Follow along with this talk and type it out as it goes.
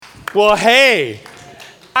Well, hey,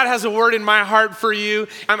 God has a word in my heart for you.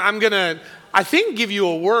 I'm going to, I think, give you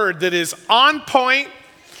a word that is on point,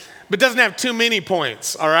 but doesn't have too many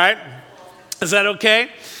points, all right? Is that okay?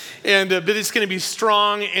 And but it's going to be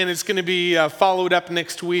strong, and it's going to be followed up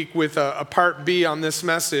next week with a part B on this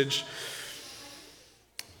message.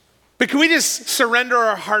 But can we just surrender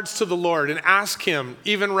our hearts to the Lord and ask Him,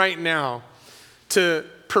 even right now, to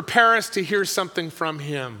prepare us to hear something from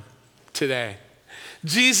Him today?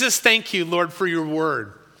 Jesus, thank you, Lord, for your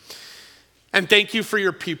word. And thank you for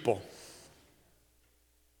your people.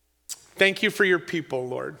 Thank you for your people,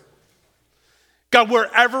 Lord. God,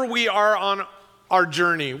 wherever we are on our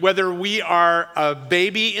journey, whether we are a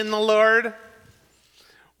baby in the Lord,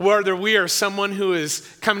 whether we are someone who has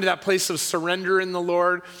come to that place of surrender in the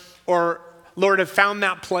Lord, or, Lord, have found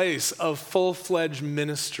that place of full-fledged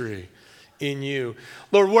ministry in you.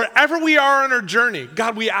 Lord, wherever we are on our journey,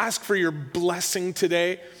 God, we ask for your blessing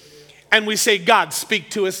today. And we say, God, speak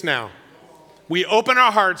to us now. We open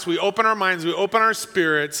our hearts, we open our minds, we open our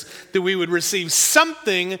spirits, that we would receive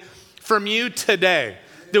something from you today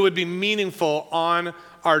that would be meaningful on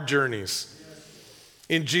our journeys.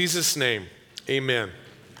 In Jesus' name, amen.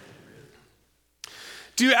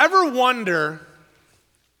 Do you ever wonder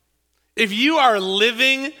if you are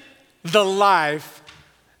living the life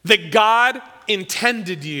that God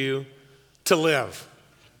intended you to live?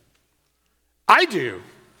 I do.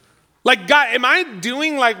 Like, God, am I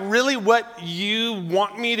doing like really what you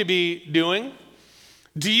want me to be doing?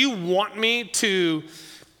 Do you want me to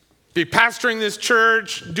be pastoring this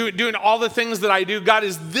church, doing all the things that I do? God,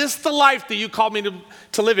 is this the life that you called me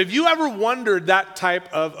to live? Have you ever wondered that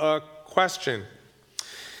type of a question? It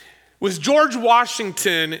was George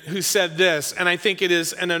Washington who said this, and I think it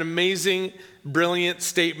is an amazing, brilliant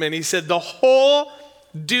statement. He said, the whole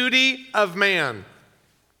duty of man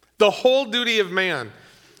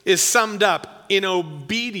is summed up in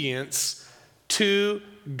obedience to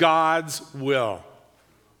God's will.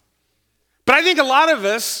 But I think a lot of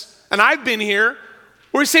us, and I've been here,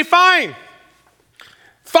 where we say, fine,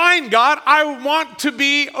 God, I want to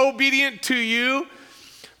be obedient to you,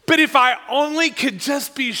 but if I only could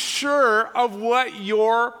just be sure of what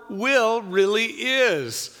your will really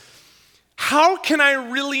is. How can I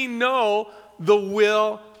really know the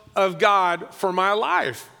will of God for my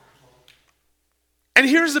life? And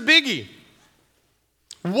here's the biggie.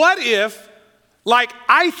 What if, like,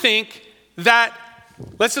 I think that,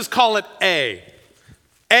 let's just call it A.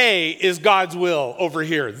 A is God's will over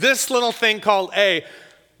here. This little thing called A,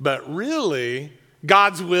 but really,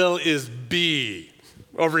 God's will is B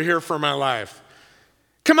over here for my life.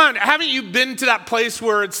 Come on, haven't you been to that place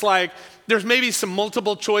where it's like, there's maybe some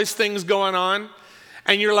multiple choice things going on,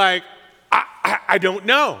 and you're like, I don't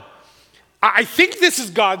know. I think this is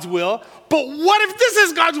God's will, but what if this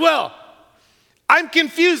is God's will? I'm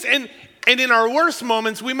confused. And in our worst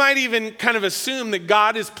moments, we might even kind of assume that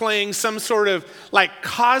God is playing some sort of like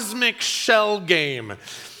cosmic shell game,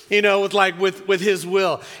 you know, with his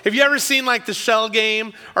will. Have you ever seen like the shell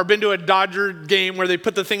game or been to a Dodger game where they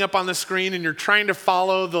put the thing up on the screen and you're trying to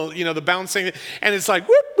follow the bouncing, and it's like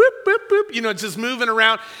whoop, whoop, whoop, whoop, it's just moving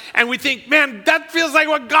around. And we think, man, that feels like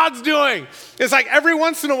what God's doing. It's like every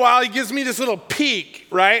once in a while, he gives me this little peek,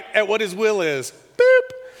 right, at what his will is. Boop.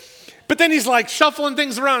 But then he's like shuffling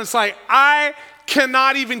things around. It's like, I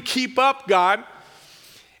cannot even keep up, God.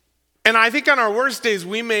 And I think on our worst days,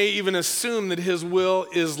 we may even assume that his will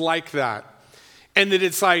is like that. And that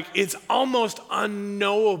it's like, it's almost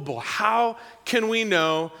unknowable. How can we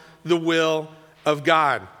know the will of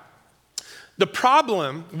God?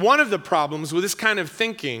 One of the problems with this kind of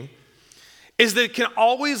thinking is that it can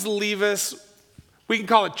always leave us, we can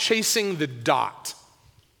call it chasing the dot.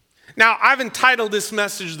 Now, I've entitled this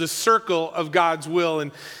message, The Circle of God's Will.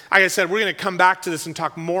 And like I said, we're going to come back to this and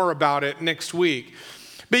talk more about it next week.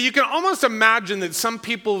 But you can almost imagine that some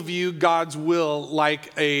people view God's will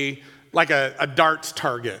like a darts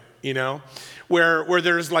target, you know, where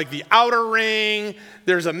there's like the outer ring,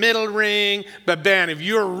 there's a middle ring, but man, if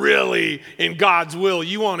you're really in God's will,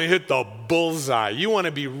 you want to hit the bullseye. You want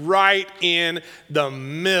to be right in the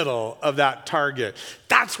middle of that target.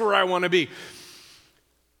 That's where I want to be.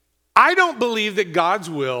 I don't believe that God's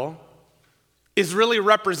will is really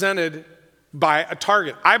represented by a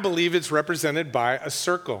target. I believe it's represented by a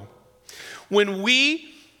circle. When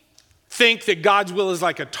we think that God's will is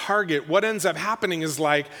like a target, what ends up happening is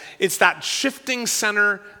like, it's that shifting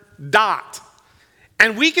center dot.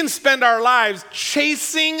 And we can spend our lives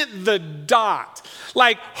chasing the dot,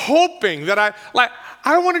 like hoping that I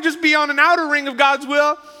don't want to just be on an outer ring of God's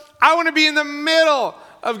will. I want to be in the middle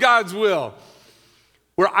of God's will.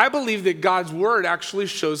 where I believe that God's word actually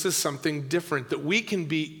shows us something different, that we can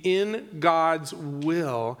be in God's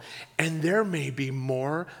will, and there may be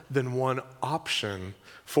more than one option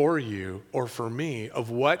for you or for me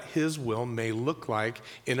of what his will may look like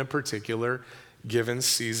in a particular given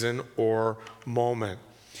season or moment.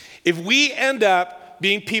 If we end up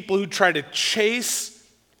being people who try to chase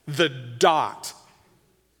the dot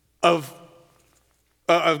of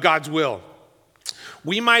God's will,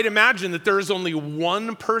 we might imagine that there is only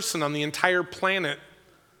one person on the entire planet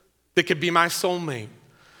that could be my soulmate.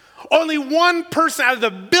 Only one person out of the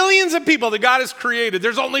billions of people that God has created,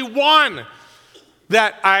 there's only one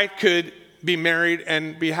that I could be married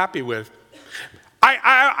and be happy with.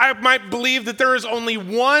 I might believe that there is only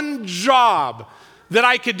one job that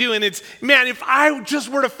I could do, and it's, man, if I just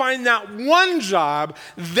were to find that one job,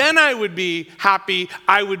 then I would be happy,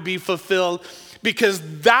 I would be fulfilled,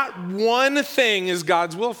 because that one thing is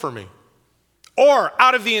God's will for me. Or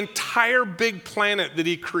out of the entire big planet that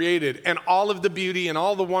he created and all of the beauty and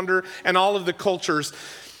all the wonder and all of the cultures,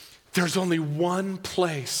 there's only one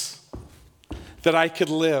place that I could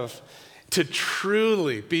live to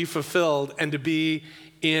truly be fulfilled and to be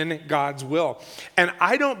in God's will. And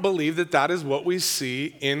I don't believe that that is what we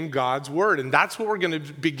see in God's word. And that's what we're going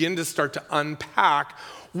to begin to start to unpack.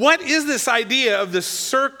 What is this idea of the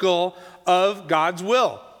circle of God's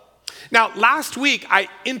will? Now, last week, I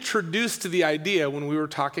introduced to the idea when we were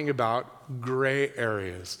talking about gray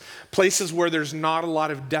areas, places where there's not a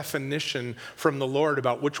lot of definition from the Lord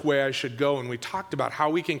about which way I should go. And we talked about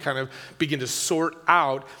how we can kind of begin to sort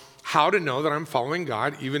out how to know that I'm following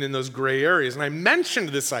God even in those gray areas. And I mentioned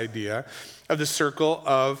this idea of the circle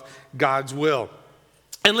of God's will.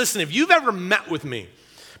 And listen, if you've ever met with me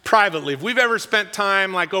privately, if we've ever spent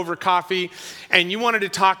time like over coffee and you wanted to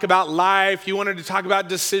talk about life, you wanted to talk about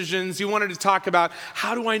decisions, you wanted to talk about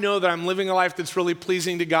how do I know that I'm living a life that's really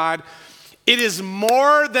pleasing to God, it is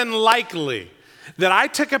more than likely that I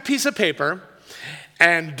took a piece of paper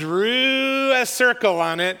and drew a circle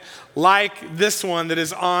on it like this one that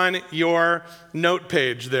is on your note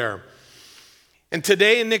page there. And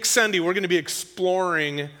today, next Sunday, we're going to be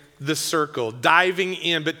exploring the circle, diving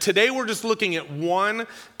in. But today we're just looking at one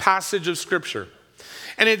passage of Scripture.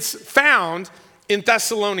 And it's found in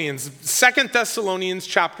Thessalonians, 2 Thessalonians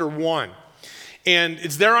chapter 1. And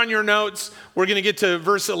it's there on your notes. We're going to get to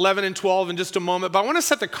verse 11 and 12 in just a moment. But I want to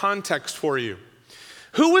set the context for you.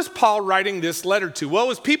 Who was Paul writing this letter to? Well, it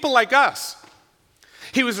was people like us.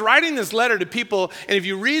 He was writing this letter to people, and if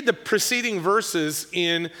you read the preceding verses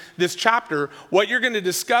in this chapter, what you're going to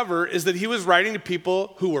discover is that he was writing to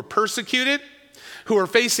people who were persecuted, who were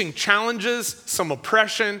facing challenges, some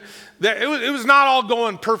oppression. It was not all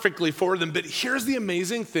going perfectly for them, but here's the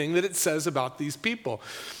amazing thing that it says about these people,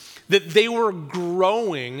 that they were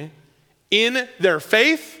growing in their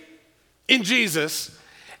faith in Jesus,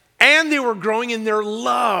 and they were growing in their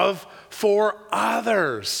love for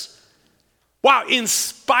others. Wow, in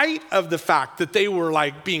spite of the fact that they were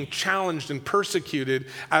like being challenged and persecuted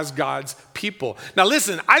as God's people. Now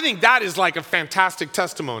listen, I think that is like a fantastic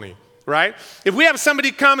testimony, right? If we have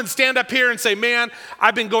somebody come and stand up here and say, man,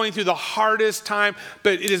 I've been going through the hardest time,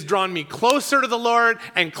 but it has drawn me closer to the Lord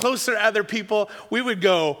and closer to other people, we would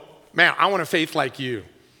go, man, I want a faith like you.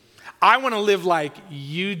 I want to live like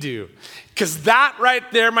you do. Because that right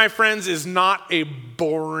there, my friends, is not a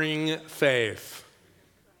boring faith.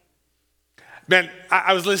 Man,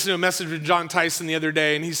 I was listening to a message with John Tyson the other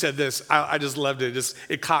day, and he said this. I just loved it.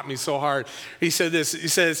 It caught me so hard. He said this. He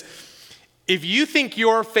says, if you think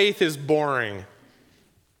your faith is boring,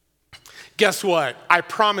 guess what? I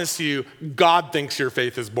promise you, God thinks your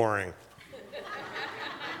faith is boring.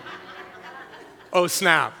 Oh,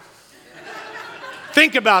 snap.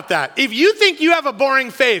 Think about that. If you think you have a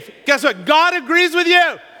boring faith, guess what? God agrees with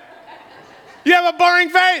you. You have a boring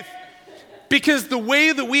faith. Because the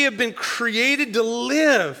way that we have been created to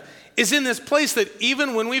live is in this place that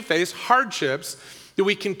even when we face hardships, that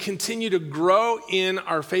we can continue to grow in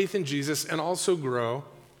our faith in Jesus and also grow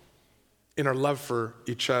in our love for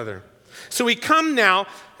each other. So we come now,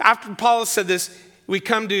 after Paul has said this, we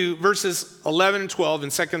come to verses 11 and 12 in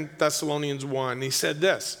 2 Thessalonians 1. He said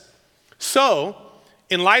this, so,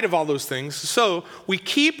 in light of all those things, so we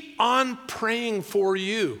keep on praying for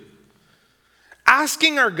you,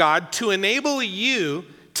 asking our God to enable you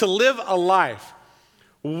to live a life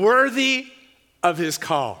worthy of his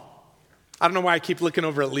call. I don't know why I keep looking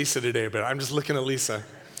over at Lisa today, but I'm just looking at Lisa.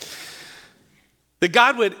 That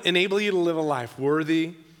God would enable you to live a life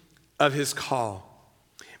worthy of his call.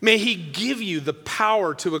 May he give you the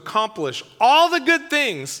power to accomplish all the good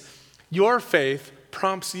things your faith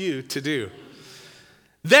prompts you to do.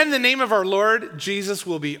 Then the name of our Lord Jesus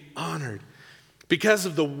will be honored because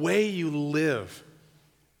of the way you live,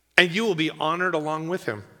 and you will be honored along with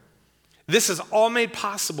him. This is all made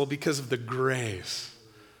possible because of the grace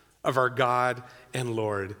of our God and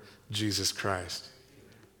Lord Jesus Christ.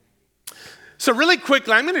 So really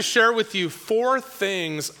quickly, I'm going to share with you 4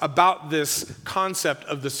 things about this concept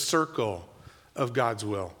of the circle of God's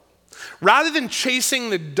will. Rather than chasing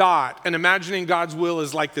the dot and imagining God's will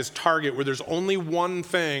as like this target where there's only one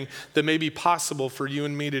thing that may be possible for you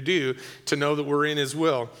and me to do to know that we're in his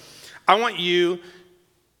will, I want you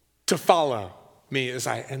to follow me as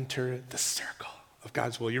I enter the circle of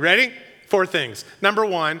God's will. You ready? 4 things. Number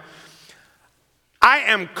 1, I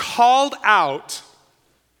am called out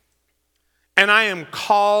and I am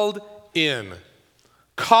called in.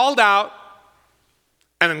 Called out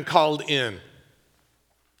and I'm called in.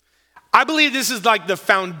 I believe this is like the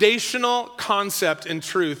foundational concept and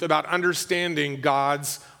truth about understanding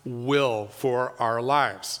God's will for our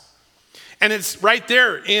lives. And it's right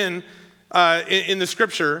there in the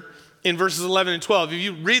scripture in verses 11 and 12. If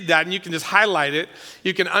you read that and you can just highlight it,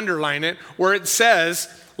 you can underline it, where it says,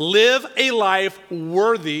 live a life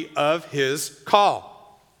worthy of his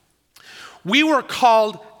call. We were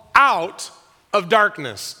called out of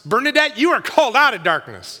darkness. Bernadette, you are called out of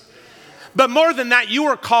darkness. But more than that, you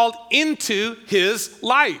are called into his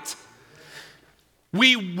light.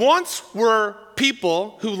 We once were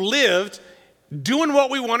people who lived doing what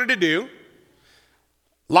we wanted to do.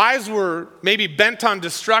 Lives were maybe bent on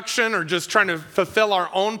destruction or just trying to fulfill our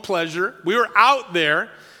own pleasure. We were out there,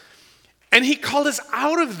 and he called us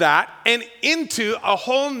out of that and into a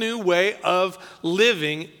whole new way of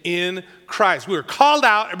living in Christ. We were called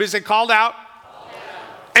out. Everybody say called out. Called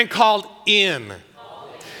out. And called in.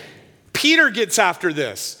 Peter gets after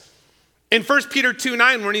this in 1 Peter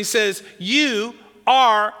 2:9 when he says, you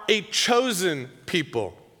are a chosen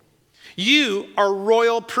people. You are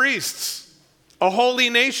royal priests, a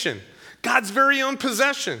holy nation, God's very own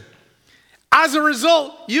possession. As a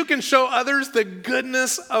result, you can show others the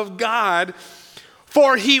goodness of God.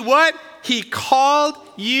 For he what? He called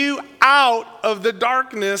you out of the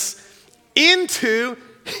darkness into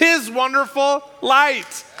his wonderful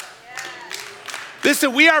light.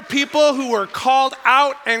 Listen, we are people who were called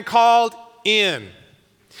out and called in.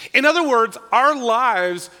 In other words, our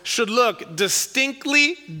lives should look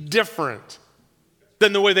distinctly different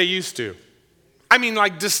than the way they used to. I mean,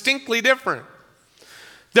 like distinctly different.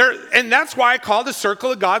 And that's why I call the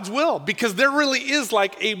circle of God's will, because there really is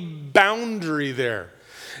like a boundary there.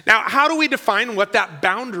 Now, how do we define what that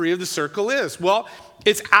boundary of the circle is? Well,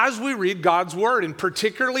 it's as we read God's word, and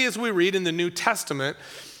particularly as we read in the New Testament.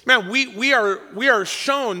 Man, we are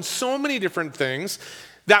shown so many different things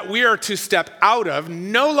that we are to step out of,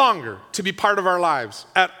 no longer to be part of our lives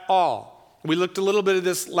at all. We looked a little bit of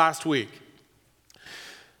this last week.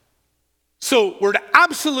 So we're to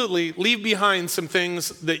absolutely leave behind some things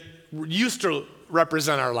that used to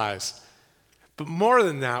represent our lives. But more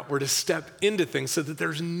than that, we're to step into things so that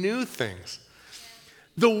there's new things.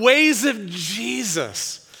 The ways of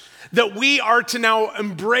Jesus that we are to now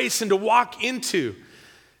embrace and to walk into.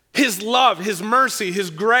 His love, his mercy, his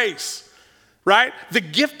grace, right? The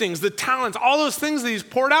giftings, the talents, all those things that he's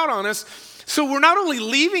poured out on us. So we're not only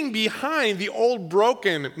leaving behind the old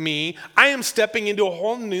broken me, I am stepping into a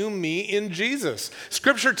whole new me in Jesus.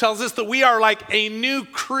 Scripture tells us that we are like a new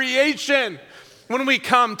creation when we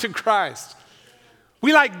come to Christ.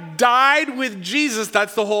 We like died with Jesus.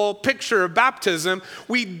 That's the whole picture of baptism.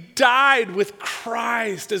 We died with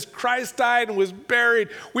Christ. As Christ died and was buried,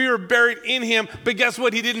 we were buried in him. But guess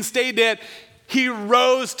what? He didn't stay dead. He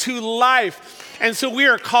rose to life. And so we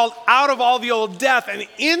are called out of all the old death and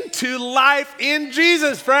into life in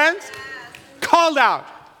Jesus, friends. Called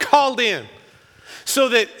out, called in. So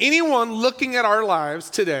that anyone looking at our lives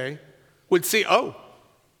today would see, oh,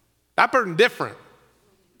 that person different.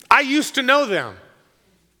 I used to know them.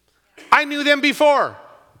 I knew them before.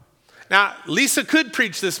 Now, Lisa could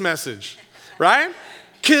preach this message, right?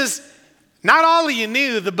 Because not all of you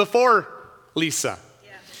knew the before Lisa.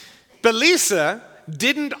 Yeah. But Lisa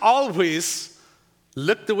didn't always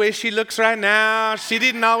look the way she looks right now. She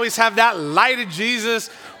didn't always have that light of Jesus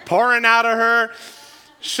pouring out of her.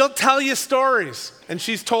 She'll tell you stories, and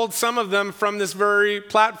she's told some of them from this very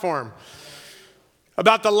platform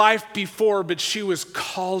about the life before, but she was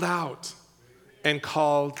called out and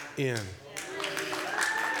called in.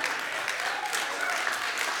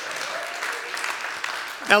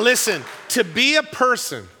 Now listen, to be a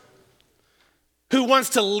person who wants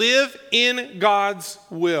to live in God's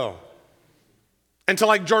will, and to,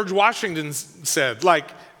 like George Washington said, like,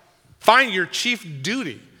 find your chief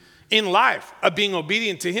duty in life of being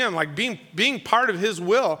obedient to him, like being part of his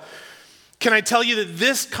will, can I tell you that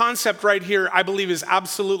this concept right here, I believe, is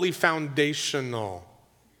absolutely foundational.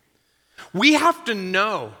 We have to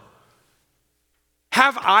know,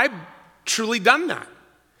 have I truly done that?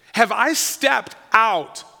 Have I stepped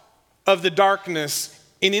out of the darkness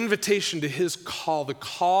in invitation to his call, the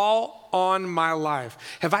call on my life?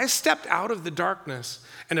 Have I stepped out of the darkness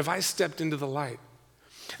and have I stepped into the light?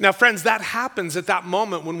 Now, friends, that happens at that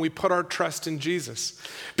moment when we put our trust in Jesus,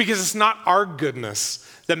 because it's not our goodness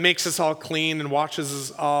that makes us all clean and washes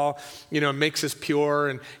us all, makes us pure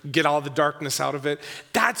and get all the darkness out of it.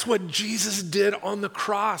 That's what Jesus did on the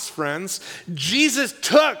cross, friends. Jesus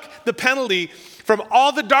took the penalty from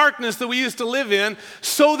all the darkness that we used to live in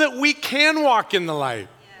so that we can walk in the light.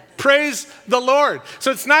 Praise the Lord.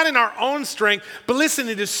 So it's not in our own strength, but listen,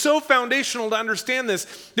 it is so foundational to understand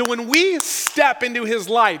this, that when we step into his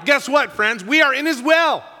light, guess what, friends? We are in his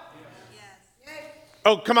will. Yes.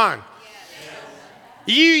 Oh, come on. Yes.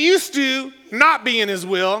 You used to not be in his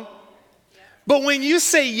will, but when you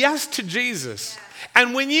say yes to Jesus,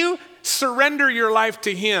 and when you surrender your life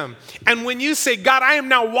to him, and when you say, God, I am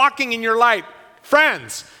now walking in your light,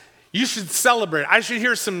 friends, you should celebrate. I should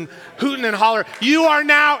hear some hooting and holler. You are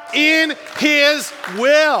now in his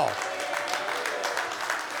will.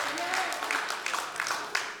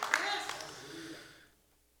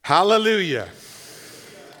 Hallelujah.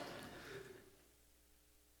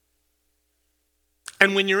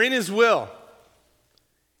 And when you're in his will,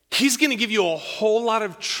 he's going to give you a whole lot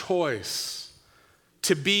of choice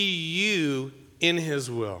to be you in his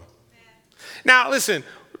will. Now, listen.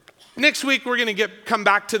 Next week, we're going to come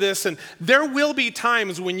back to this, and there will be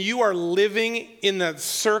times when you are living in the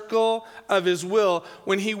circle of his will,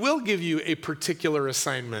 when he will give you a particular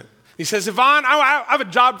assignment. He says, Yvonne, I have a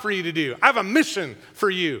job for you to do. I have a mission for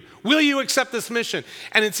you. Will you accept this mission?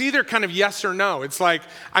 And it's either kind of yes or no. It's like,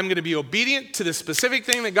 I'm going to be obedient to the specific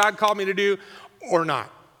thing that God called me to do or not,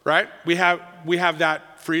 right? We have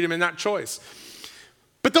that freedom and that choice.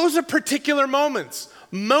 But those are particular moments.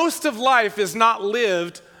 Most of life is not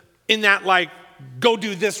lived in that, like, go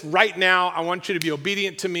do this right now. I want you to be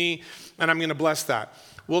obedient to me, and I'm going to bless that.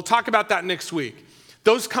 We'll talk about that next week.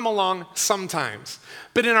 Those come along sometimes.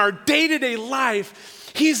 But in our day-to-day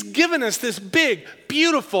life, he's given us this big,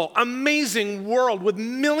 beautiful, amazing world with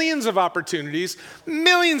millions of opportunities,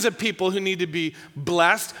 millions of people who need to be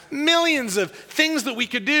blessed, millions of things that we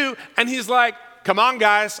could do. And he's like, come on,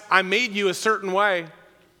 guys, I made you a certain way.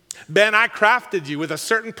 Ben, I crafted you with a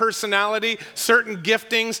certain personality, certain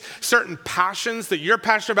giftings, certain passions that you're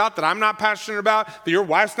passionate about, that I'm not passionate about, that your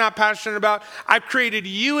wife's not passionate about. I've created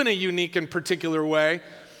you in a unique and particular way.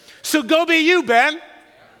 So go be you, Ben.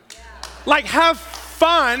 Like, have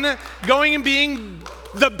fun going and being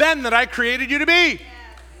the Ben that I created you to be.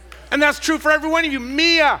 And that's true for every one of you.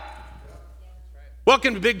 Mia,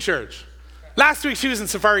 welcome to Big Church. Last week she was in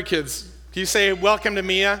Safari Kids. Can you say welcome to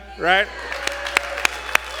Mia, right?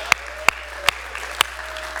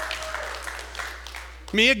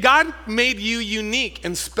 Mia, God made you unique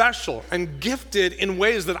and special and gifted in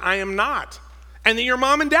ways that I am not, and that your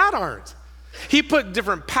mom and dad aren't. He put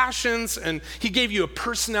different passions, and he gave you a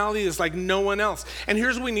personality that's like no one else. And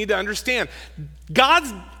here's what we need to understand.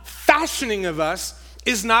 God's fashioning of us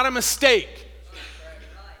is not a mistake.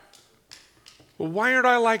 Well, why aren't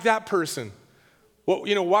I like that person? Well,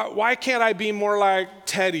 why can't I be more like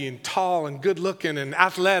Teddy and tall and good looking and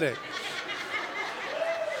athletic?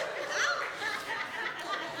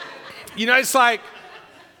 It's like,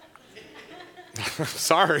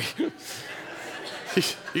 sorry.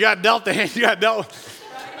 You got dealt the hand, you got dealt.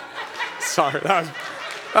 Sorry, that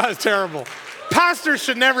was terrible. Pastors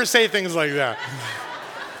should never say things like that.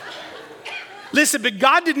 Listen, but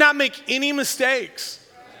God did not make any mistakes.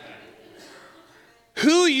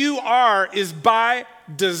 Who you are is by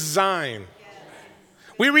design.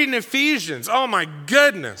 We read in Ephesians, oh my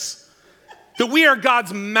goodness, that we are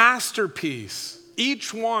God's masterpiece.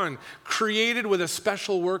 Each one created with a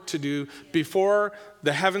special work to do before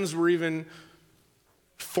the heavens were even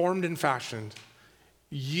formed and fashioned.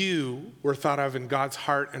 You were thought of in God's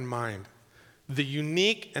heart and mind. The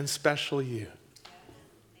unique and special you.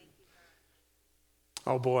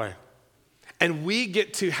 Oh boy. And we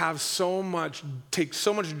get to have take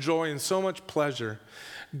so much joy and so much pleasure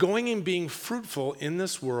going and being fruitful in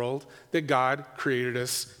this world that God created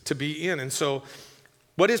us to be in. And so,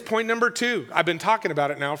 what is point number 2? I've been talking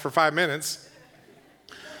about it now for 5 minutes.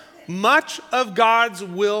 Much of God's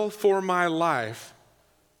will for my life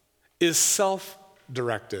is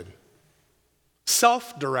self-directed.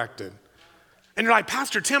 Self-directed. And you're like,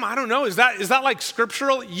 Pastor Tim, I don't know, is that like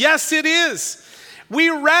scriptural? Yes, it is. We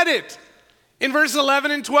read it in verse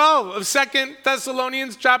 11 and 12 of 2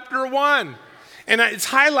 Thessalonians chapter 1. And it's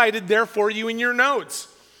highlighted there for you in your notes.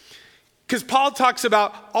 Because Paul talks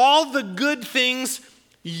about all the good things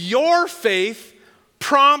your faith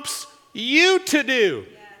prompts you to do.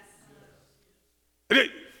 Yes.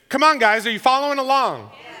 Come on, guys, are you following along?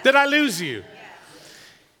 Yes. Did I lose you? Yes.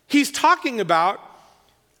 He's talking about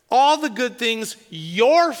all the good things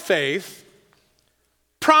your faith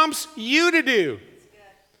prompts you to do.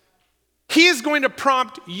 He is going to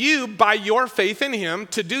prompt you by your faith in him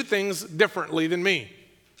to do things differently than me.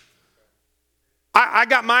 I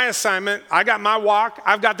got my assignment. I got my walk.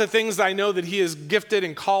 I've got the things I know that he has gifted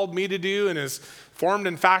and called me to do and has formed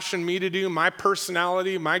and fashioned me to do, my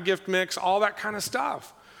personality, my gift mix, all that kind of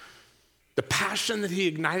stuff. The passion that he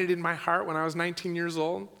ignited in my heart when I was 19 years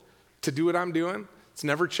old to do what I'm doing, it's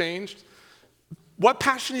never changed. What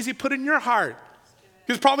passion has he put in your heart?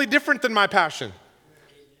 It's probably different than my passion.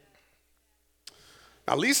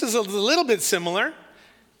 Now, Lisa's a little bit similar,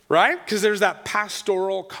 right? Because there's that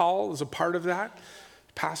pastoral call as a part of that.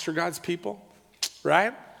 Pastor God's people,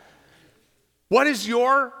 right? What is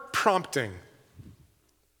your prompting?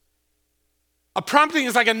 A prompting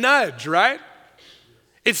is like a nudge, right?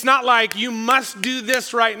 It's not like you must do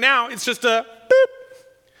this right now. It's just a boop.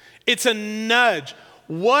 It's a nudge.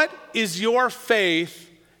 What is your faith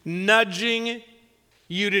nudging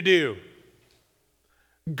you to do?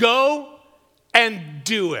 Go and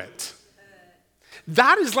do it.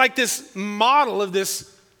 That is like this model of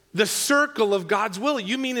the circle of God's will.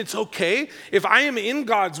 You mean it's okay if I am in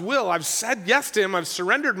God's will, I've said yes to him, I've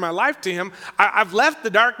surrendered my life to him, I've left the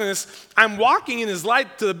darkness, I'm walking in his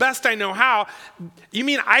light to the best I know how. You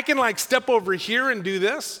mean I can like step over here and do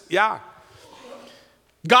this? Yeah.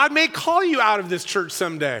 God may call you out of this church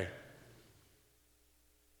someday.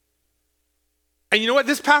 And you know what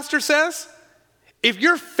this pastor says? If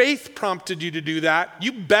your faith prompted you to do that,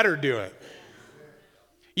 you better do it.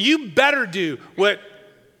 You better do what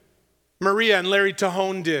Maria and Larry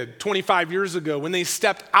Tahone did 25 years ago when they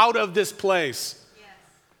stepped out of this place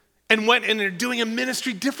and went and they're doing a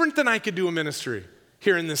ministry different than I could do a ministry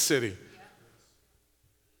here in this city.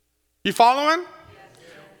 You following?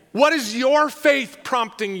 What is your faith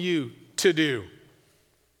prompting you to do?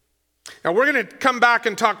 Now, we're going to come back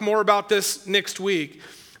and talk more about this next week.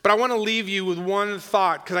 But I want to leave you with one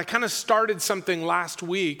thought, because I kind of started something last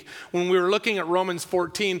week when we were looking at Romans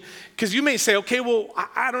 14. Because you may say, okay, well,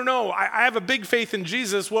 I don't know. I have a big faith in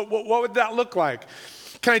Jesus. What would that look like?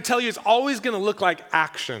 Can I tell you, it's always going to look like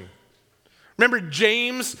action. Remember,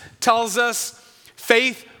 James tells us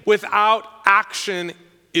faith without action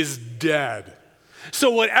is dead. So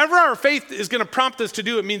whatever our faith is going to prompt us to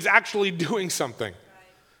do, it means actually doing something.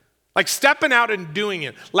 Like stepping out and doing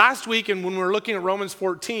it. Last week, and when we were looking at Romans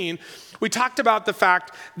 14, we talked about the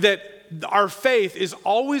fact that our faith is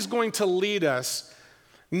always going to lead us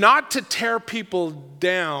not to tear people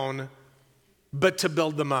down, but to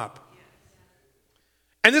build them up.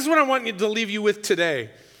 And this is what I want you to leave you with today.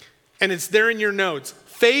 And it's there in your notes.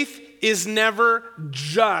 Faith is never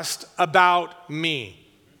just about me.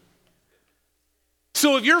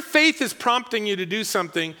 So if your faith is prompting you to do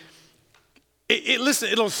something, listen,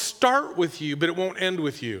 it'll start with you, but it won't end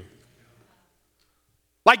with you.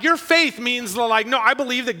 Like your faith means like, no, I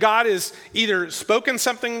believe that God has either spoken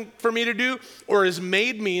something for me to do or has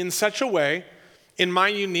made me in such a way in my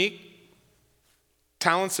unique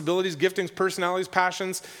talents, abilities, giftings, personalities,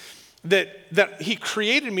 passions, that he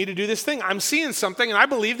created me to do this thing. I'm seeing something and I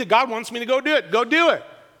believe that God wants me to go do it. Go do it.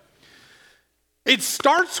 It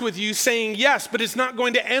starts with you saying yes, but it's not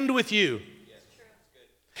going to end with you.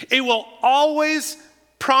 It will always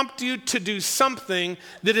prompt you to do something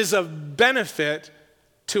that is of benefit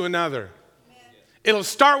to another. It'll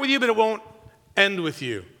start with you, but it won't end with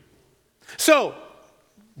you. So,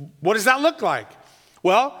 what does that look like?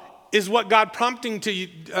 Well, is what God prompting to you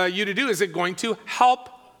to do, is it going to help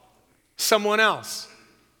someone else?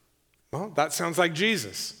 Well, that sounds like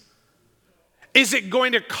Jesus. Is it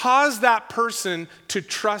going to cause that person to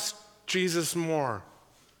trust Jesus more?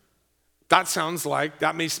 That sounds like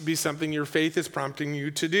that may be something your faith is prompting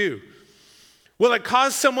you to do. Will it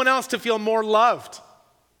cause someone else to feel more loved,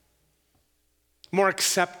 more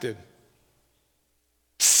accepted,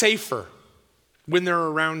 safer when they're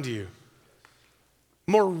around you,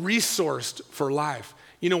 more resourced for life?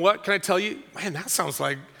 You know what? Can I tell you? Man, that sounds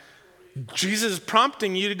like Jesus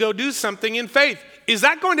prompting you to go do something in faith. Is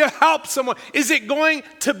that going to help someone? Is it going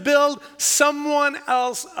to build someone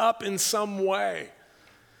else up in some way?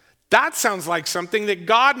 That sounds like something that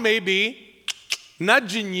God may be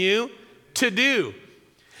nudging you to do.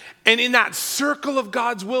 And in that circle of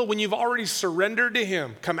God's will, when you've already surrendered to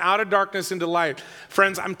him, come out of darkness into light,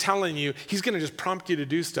 friends, I'm telling you, he's going to just prompt you to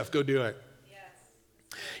do stuff. Go do it.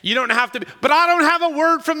 You don't have to be, but I don't have a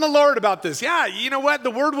word from the Lord about this. Yeah, you know what?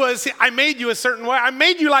 The word was, I made you a certain way. I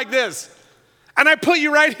made you like this. And I put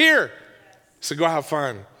you right here. So go have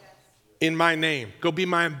fun in my name. Go be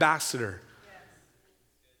my ambassador.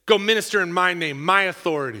 Go minister in my name, my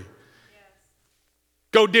authority.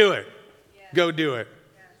 Go do it. Go do it.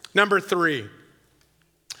 Number 3,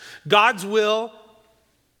 God's will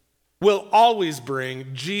always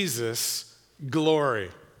bring Jesus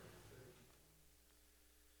glory.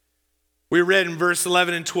 We read in verse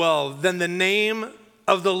 11 and 12, then the name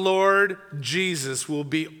of the Lord Jesus will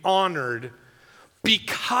be honored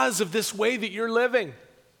because of this way that you're living.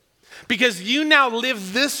 Because you now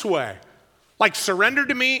live this way, like surrender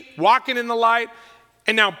to me, walking in the light,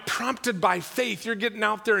 and now prompted by faith, you're getting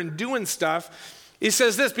out there and doing stuff. He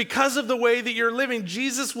says this, because of the way that you're living,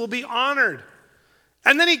 Jesus will be honored.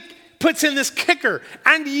 And then he puts in this kicker,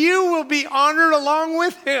 and you will be honored along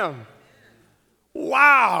with him.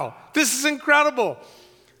 Wow, this is incredible.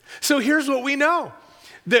 So here's what we know,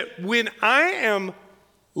 that when I am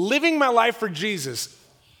living my life for Jesus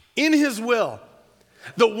in his will,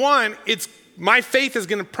 my faith is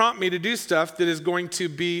going to prompt me to do stuff that is going to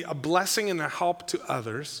be a blessing and a help to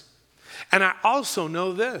others. And I also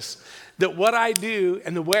know this, that what I do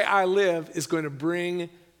and the way I live is going to bring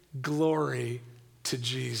glory to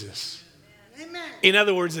Jesus. Amen. In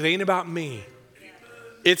other words, it ain't about me.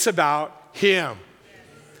 It's about him.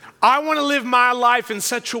 I want to live my life in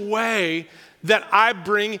such a way that I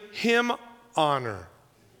bring him honor,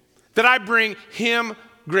 that I bring him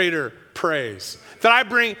greater praise, that I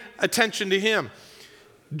bring attention to him.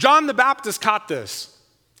 John the Baptist caught this.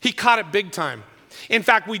 He caught it big time. In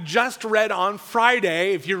fact, we just read on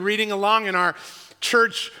Friday, if you're reading along in our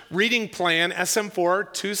church reading plan,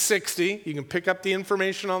 SM4 260, you can pick up the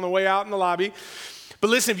information on the way out in the lobby. But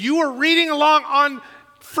listen, if you were reading along on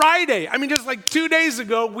Friday, just like 2 days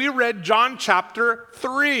ago, we read John chapter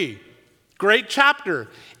 3. Great chapter.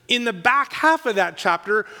 In the back half of that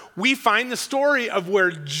chapter, we find the story of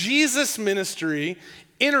where Jesus' ministry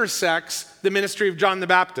intersects the ministry of John the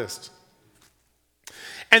Baptist.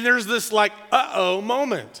 And there's this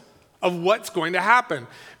moment of what's going to happen.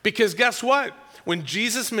 Because guess what? When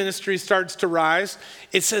Jesus' ministry starts to rise,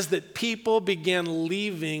 it says that people began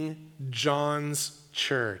leaving John's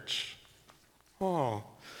church. Oh,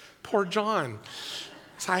 poor John.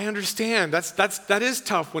 So I understand. That is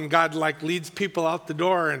tough when God leads people out the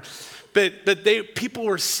door. But people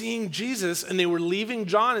were seeing Jesus and they were leaving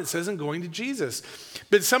John, it says, and going to Jesus.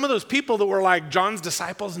 But some of those people that were like John's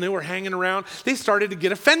disciples and they were hanging around, they started to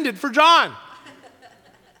get offended for John.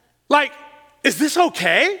 Is this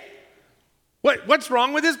okay? What's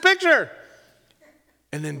wrong with this picture?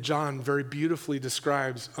 And then John very beautifully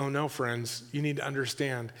describes, oh no, friends, you need to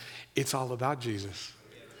understand, it's all about Jesus.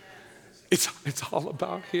 It's all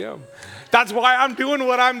about him. That's why I'm doing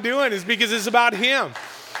what I'm doing, is because it's about him.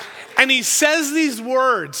 And he says these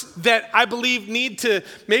words that I believe need to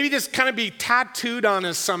maybe just kind of be tattooed on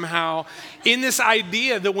us somehow in this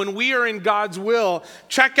idea that when we are in God's will,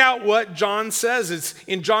 check out what John says. It's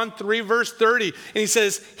in John 3, verse 30. And he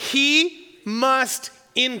says, he must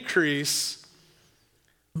increase,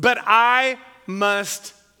 but I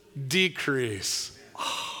must decrease.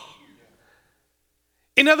 Oh.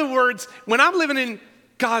 In other words, when I'm living in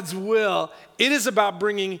God's will, it is about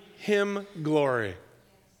bringing him glory.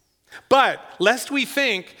 But lest we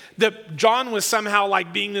think that John was somehow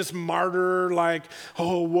being this martyr,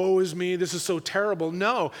 oh, woe is me, this is so terrible.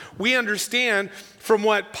 No, we understand from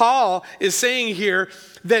what Paul is saying here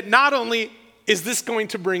that not only is this going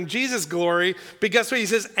to bring Jesus glory, but guess what he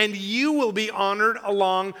says? And you will be honored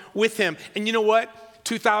along with him. And you know what?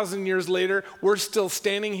 2,000 years later, we're still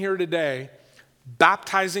standing here today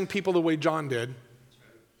baptizing people the way John did.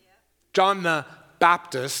 John the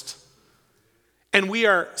Baptist. And we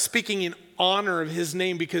are speaking in honor of his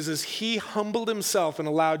name because as he humbled himself and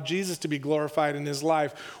allowed Jesus to be glorified in his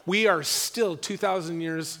life, we are still 2,000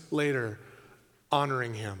 years later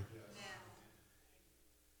honoring him.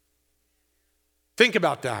 Think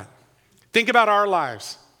about that. Think about our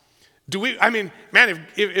lives.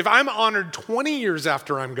 If I'm honored 20 years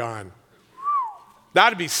after I'm gone,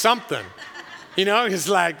 that'd be something. It's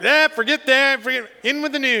forget that, forget in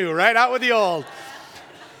with the new, right? Out with the old.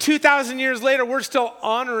 2,000 years later, we're still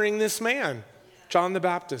honoring this man, John the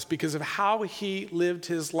Baptist, because of how he lived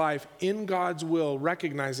his life in God's will,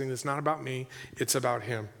 recognizing it's not about me, it's about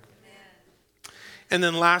him. And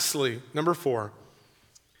then lastly, number 4,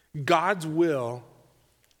 God's will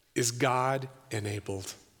is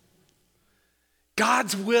God-enabled.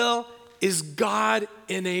 God's will is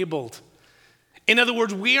God-enabled. In other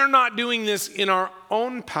words, we are not doing this in our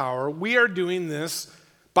own power. We are doing this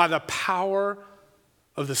by the power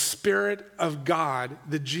of the Spirit of God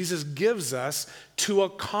that Jesus gives us to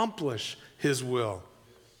accomplish his will.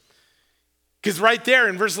 Because right there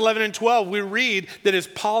in verse 11 and 12, we read that as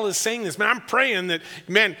Paul is saying this, man, I'm praying that,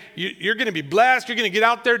 man, you're going to be blessed. You're going to get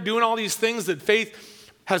out there doing all these things that faith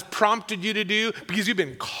has prompted you to do because you've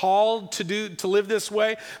been called to live this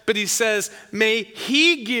way. But he says, may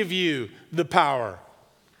he give you the power.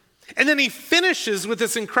 And then he finishes with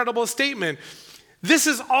this incredible statement. This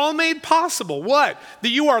is all made possible. What? That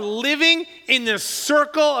you are living in this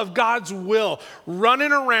circle of God's will,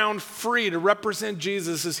 running around free to represent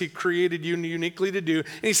Jesus as he created you uniquely to do.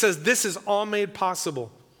 And he says, this is all made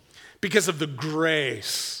possible because of the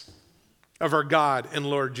grace of our God and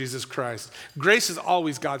Lord Jesus Christ. Grace is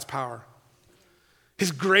always God's power.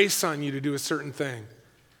 His grace on you to do a certain thing,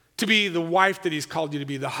 to be the wife that he's called you to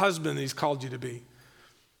be, the husband that he's called you to be,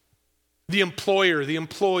 the employer, the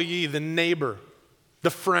employee, the neighbor, the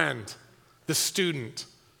friend, the student,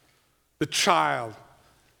 the child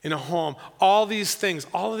in a home, all these things,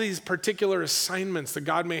 all of these particular assignments that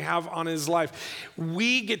God may have on his life,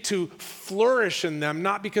 we get to flourish in them,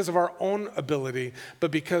 not because of our own ability, but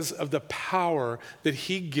because of the power that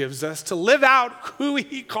he gives us to live out who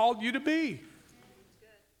he called you to be.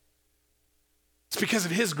 It's because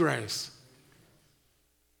of his grace,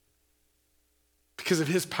 because of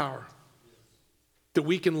his power, that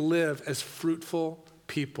we can live as fruitful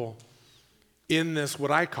people in this, what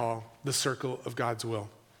I call the circle of God's will.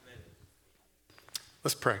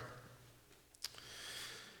 Let's pray.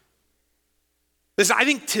 Listen, I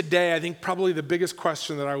think probably the biggest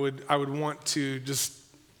question that I would want to just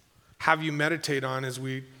have you meditate on as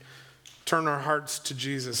we turn our hearts to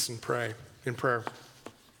Jesus and pray in prayer.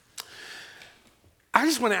 I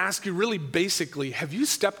just want to ask you really basically, have you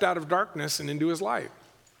stepped out of darkness and into his light?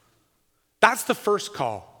 That's the first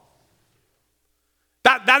call.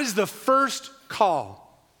 That is the first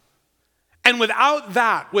call. And without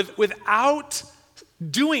that, without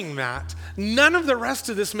doing that, none of the rest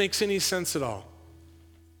of this makes any sense at all.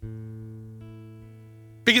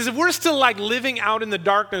 Because if we're still like living out in the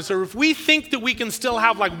darkness, or if we think that we can still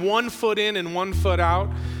have like 1 foot in and 1 foot out,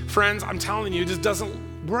 friends, I'm telling you, it just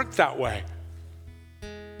doesn't work that way.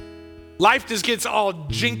 Life just gets all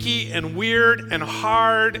jinky and weird and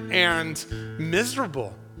hard and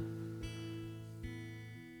miserable.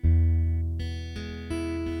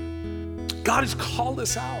 God has called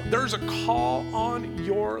us out. There's a call on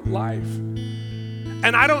your life.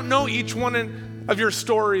 And I don't know each one of your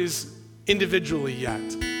stories individually yet.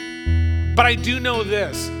 But I do know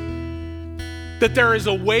this, that there is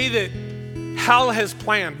a way that hell has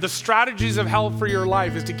planned. The strategies of hell for your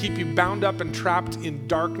life is to keep you bound up and trapped in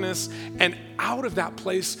darkness and out of that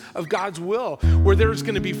place of God's will, where there's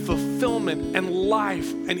going to be fulfillment and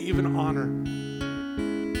life and even honor.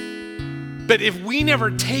 But if we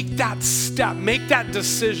never take that step, make that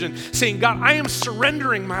decision, saying, God, I am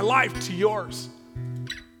surrendering my life to yours.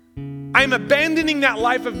 I am abandoning that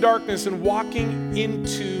life of darkness and walking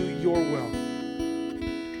into your will.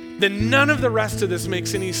 Then none of the rest of this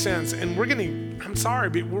makes any sense. And I'm sorry,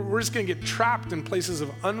 but we're just going to get trapped in places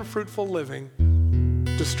of unfruitful living,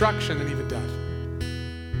 destruction, and even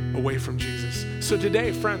death away from Jesus. So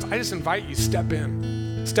today, friends, I just invite you, step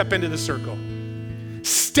into the circle.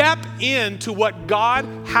 Step into what God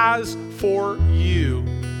has for you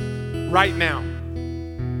right now.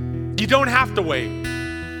 You don't have to wait.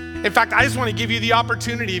 In fact, I just want to give you the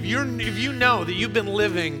opportunity. If you know that you've been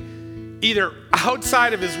living either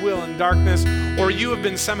outside of his will in darkness, or you have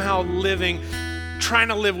been somehow trying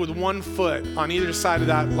to live with 1 foot on either side of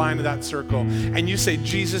that line of that circle, and you say,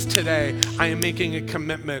 Jesus, today I am making a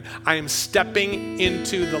commitment. I am stepping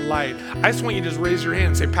into the light. I just want you to just raise your hand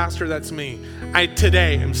and say, Pastor, that's me.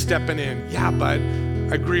 Today am stepping in. Yeah, bud,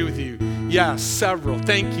 I agree with you. Yeah, several.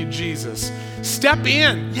 Thank you, Jesus. Step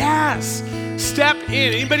in. Yes. Step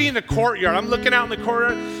in. Anybody in the courtyard? I'm looking out in the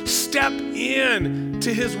courtyard. Step in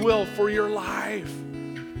to his will for your life.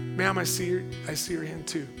 Ma'am, I see your hand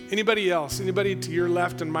too. Anybody else? Anybody to your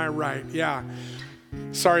left and my right? Yeah.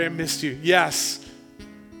 Sorry, I missed you. Yes.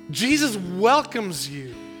 Jesus welcomes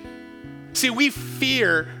you. See, we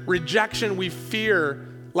fear rejection. We fear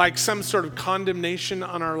like some sort of condemnation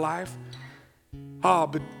on our life. Oh,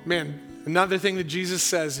 but man, another thing that Jesus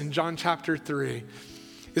says in John chapter 3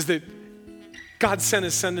 is that God sent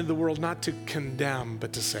his son into the world not to condemn,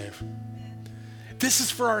 but to save. This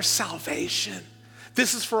is for our salvation.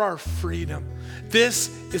 This is for our freedom. This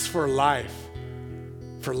is for life,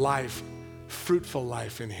 fruitful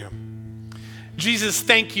life in him. Jesus,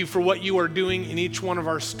 thank you for what you are doing in each one of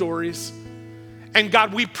our stories. And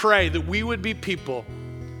God, we pray that we would be people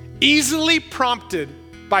easily prompted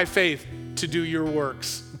by faith to do your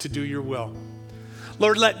works, to do your will.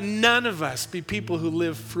 Lord, let none of us be people who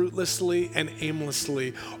live fruitlessly and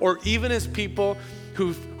aimlessly, or even as people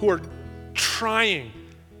who are trying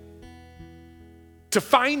to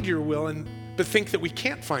find your will but think that we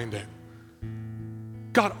can't find it.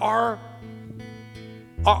 God,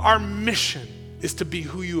 our mission is to be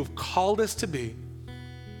who you have called us to be,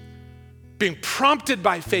 being prompted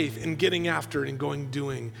by faith and getting after it and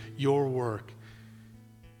doing your work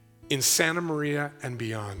in Santa Maria and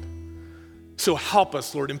beyond. So help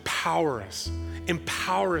us, Lord, empower us.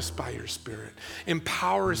 Empower us by your Spirit.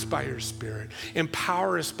 Empower us by your Spirit.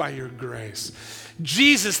 Empower us by your grace.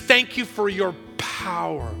 Jesus, thank you for your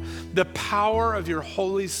power, the power of your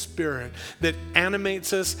Holy Spirit that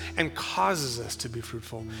animates us and causes us to be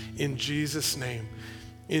fruitful. In Jesus' name.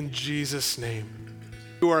 In Jesus' name.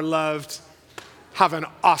 You are loved. Have an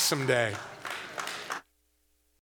awesome day.